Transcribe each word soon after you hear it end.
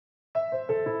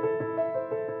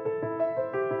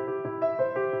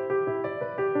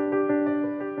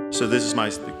So this is my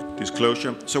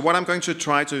disclosure. So what I'm going to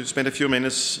try to spend a few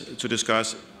minutes to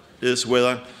discuss is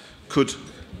whether could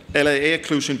LAA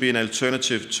occlusion be an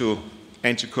alternative to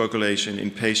anticoagulation in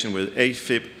patients with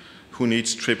AFib who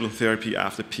needs triple therapy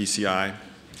after PCI.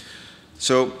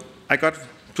 So I got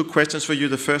two questions for you.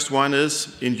 The first one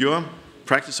is, in your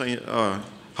practice or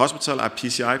hospital, are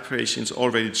PCI patients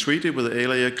already treated with the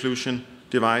LAA occlusion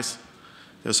device?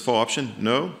 There's four options.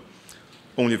 No,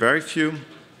 only very few.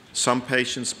 Some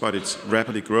patients, but it's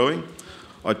rapidly growing.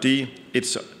 Or D,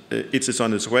 it's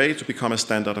on its way to become a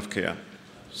standard of care.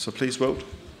 So please vote.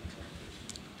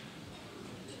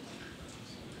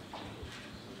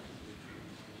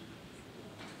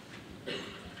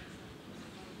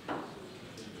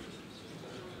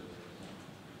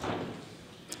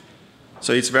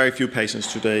 So it's very few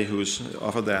patients today who's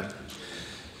offered that.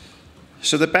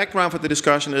 So the background for the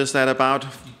discussion is that about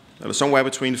somewhere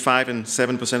between 5 and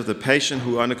 7% of the patients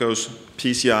who undergoes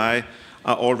PCI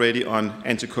are already on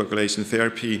anticoagulation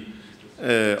therapy,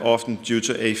 often due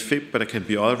to AFib, but it can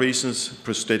be other reasons: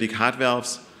 prosthetic heart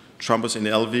valves, thrombus in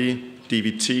LV,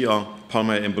 DVT, or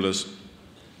pulmonary embolus.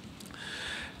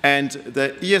 And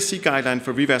the ESC guideline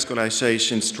for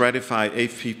revascularization stratify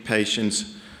AFib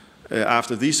patients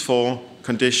after these four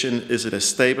conditions. Is it a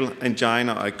stable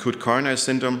angina or acute coronary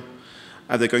syndrome?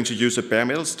 Are they going to use a bare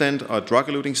metal stent or a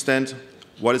drug-eluting stent?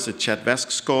 What is the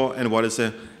CHADVASC score, and what is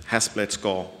the Hasbled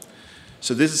score?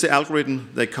 So this is the algorithm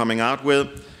they're coming out with,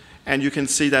 and you can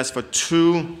see that's for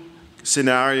two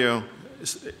scenario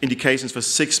indications for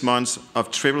 6 months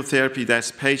of triple therapy.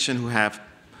 That's patients who have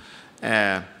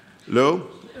a low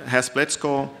Hasbled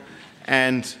score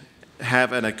and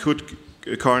have an acute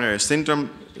coronary syndrome.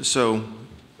 So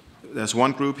there's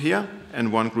one group here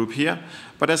and one group here.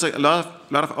 But there's a lot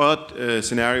of other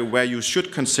scenarios where you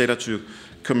should consider to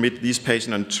commit these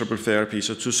patients on triple therapy.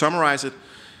 So to summarize it,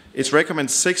 it's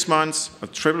recommended 6 months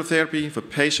of triple therapy for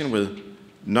patients with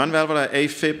non-valvular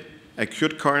AFib,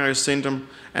 acute coronary syndrome,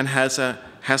 and has a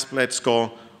Hasbled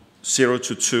score 0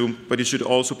 to 2, but it should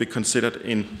also be considered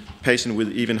in patients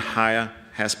with even higher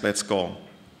Hasbled score.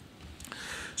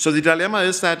 So the dilemma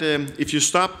is that if you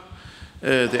stop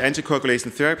the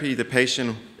anticoagulation therapy, the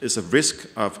patient is at risk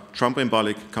of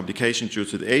thromboembolic complication due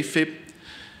to the AFib.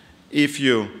 If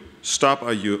you stop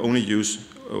or you only use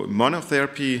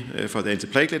monotherapy for the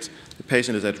antiplatelets, the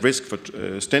patient is at risk for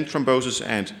stent thrombosis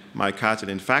and myocardial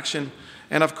infarction.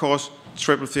 And of course,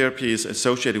 triple therapy is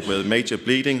associated with major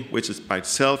bleeding, which is by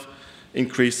itself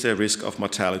increases the risk of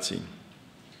mortality.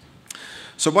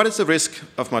 So what is the risk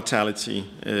of mortality,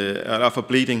 of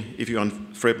bleeding if you're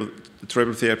on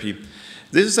triple therapy?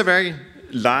 This is a very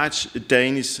large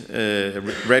Danish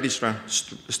registrar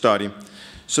study.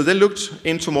 So they looked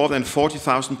into more than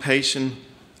 40,000 patients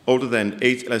older than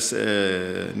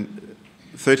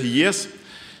 30 years.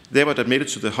 They were admitted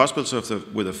to the hospital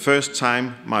with a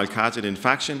first-time myocardial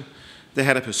infarction. They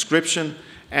had a prescription,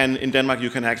 and in Denmark you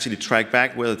can actually track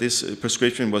back whether this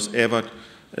prescription was ever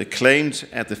claimed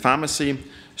at the pharmacy.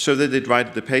 So they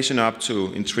divided the patient up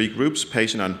in 3 groups: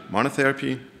 patient on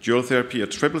monotherapy, dual therapy, or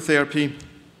triple therapy.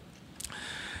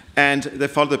 And they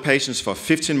followed the patients for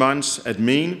 15 months at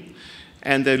mean,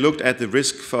 and they looked at the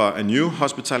risk for a new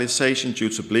hospitalization due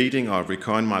to bleeding or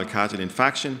recurrent myocardial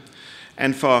infarction.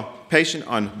 And for patient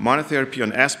on monotherapy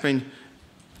on aspirin,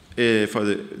 for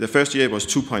the first year it was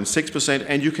 2.6%,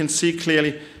 and you can see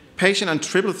clearly patient on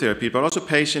triple therapy, but also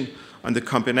patient on the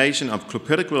combination of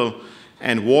clopidogrel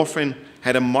and warfarin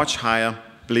had a much higher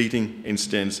bleeding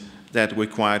incidence that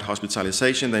required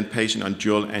hospitalization than patient on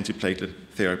dual antiplatelet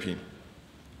therapy.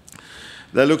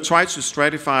 They tried to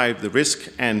stratify the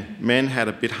risk, and men had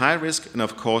a bit higher risk, and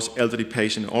of course elderly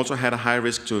patient also had a high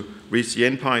risk to reach the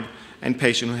endpoint, and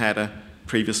patient who had a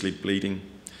previously bleeding.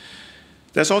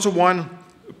 There's also one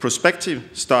prospective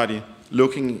study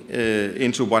looking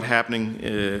into what happening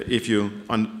if you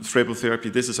on triple therapy.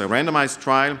 This is a randomized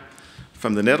trial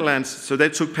from the Netherlands. So they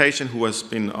took patient who has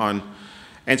been on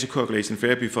anticoagulation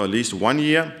therapy for at least 1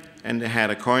 year, and they had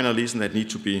a coronary lesion that need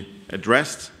to be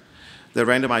addressed. They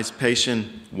randomized patient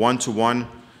 1-to-1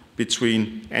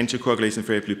 between anticoagulation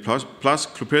therapy plus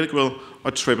clopidogrel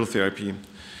or triple therapy.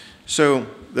 So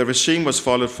the regime was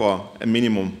followed for a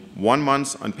minimum 1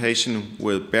 month on patient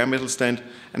with bare metal stent,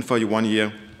 and for 1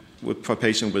 year for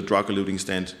patient with drug-eluting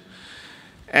stent.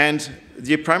 And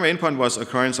the primary endpoint was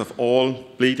occurrence of all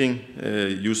bleeding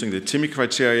using the TIMI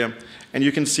criteria. And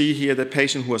you can see here the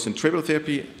patient who was in triple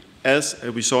therapy, as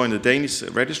we saw in the Danish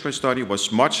registry study,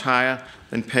 was much higher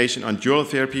than patient on dual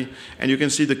therapy. And you can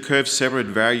see the curve separate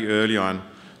very early on.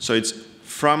 So it's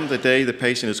from the day the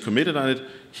patient is committed on it,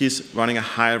 he's running a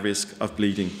higher risk of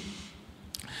bleeding.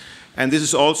 And this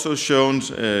is also shown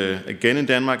again in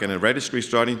Denmark in a registry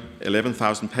study,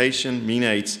 11,000 patients, mean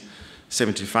age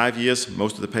 75 years,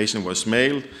 most of the patient was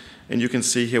male. And you can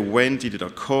see here when did it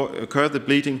occur, the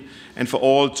bleeding. And for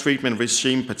all treatment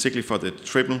regime, particularly for the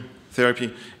triple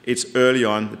therapy, it's early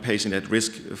on the patient at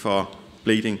risk for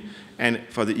bleeding. And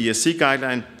for the ESC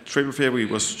guideline, triple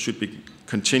therapy should be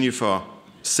continued for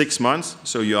 6 months,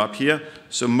 so you're up here.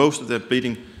 So most of the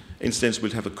bleeding incidents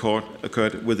will have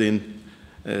occurred within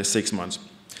 6 months.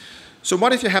 So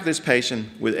what if you have this patient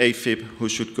with AFib who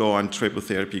should go on triple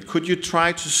therapy? Could you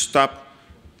try to stop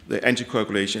the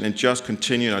anticoagulation and just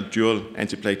continue on dual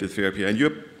antiplatelet therapy? And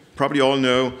you probably all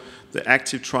know the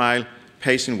active trial,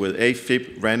 patient with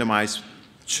AFib randomized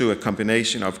to a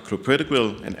combination of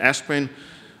clopidogrel and aspirin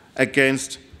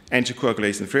against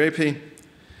anticoagulation therapy.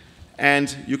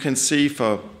 And you can see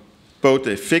for both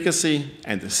the efficacy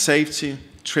and the safety,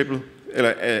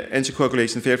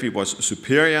 anticoagulation therapy was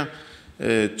superior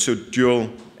to dual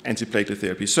antiplatelet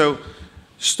therapy. So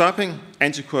stopping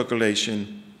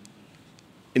anticoagulation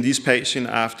in these patients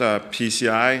after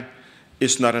PCI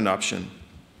is not an option.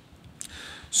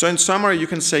 So in summary, you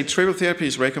can say triple therapy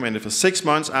is recommended for 6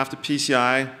 months after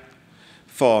PCI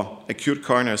for acute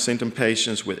coronary syndrome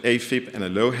patients with AFib and a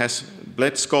low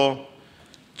HAS-BLED score.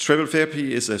 Triple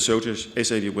therapy is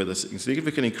associated with a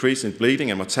significant increase in bleeding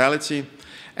and mortality,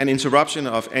 and interruption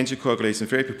of anticoagulation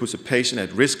therapy puts a patient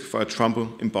at risk for a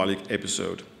thromboembolic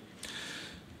episode.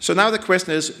 So now the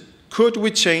question is, could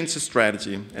we change the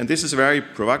strategy? And this is a very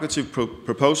provocative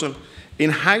proposal. In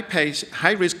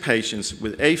high-risk patients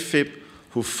with AFib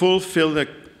who fulfill the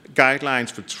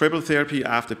guidelines for triple therapy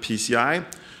after PCI,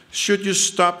 should you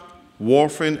stop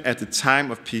warfarin at the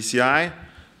time of PCI,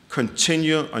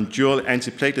 continue on dual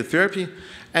antiplatelet therapy,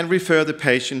 and refer the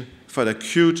patient for the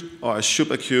acute or a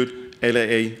subacute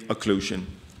LAA occlusion?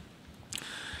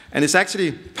 And it's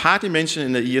actually partly mentioned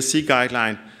in the ESC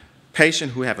guideline.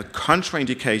 Patients who have a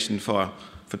contraindication for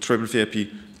triple therapy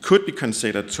could be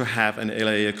considered to have an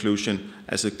LAA occlusion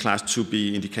as a Class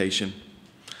 2B indication.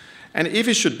 And if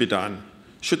it should be done,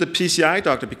 should the PCI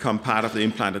doctor become part of the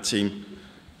implanter team?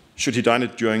 Should he done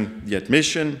it during the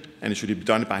admission, and should he be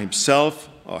done it by himself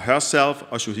or herself,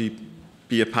 or should he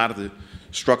be a part of the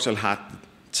structural heart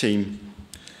team?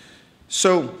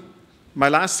 So my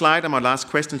last slide and my last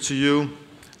question to you,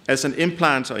 as an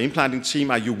implanting team,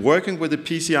 are you working with the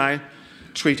PCI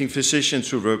treating physician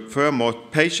to refer more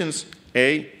patients?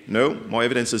 A, no, more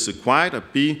evidence is required, or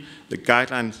B, the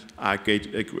guidelines are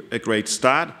a great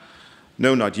start?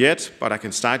 No, not yet, but I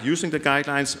can start using the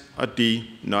guidelines, or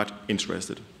D, not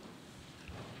interested.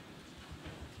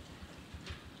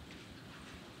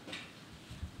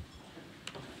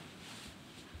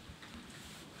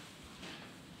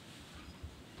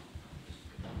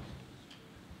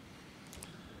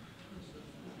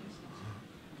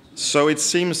 So it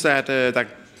seems that,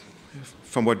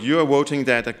 from what you are voting,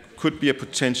 that there could be a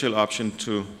potential option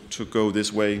to go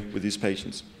this way with these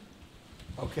patients.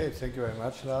 Okay, thank you very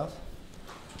much, Lars.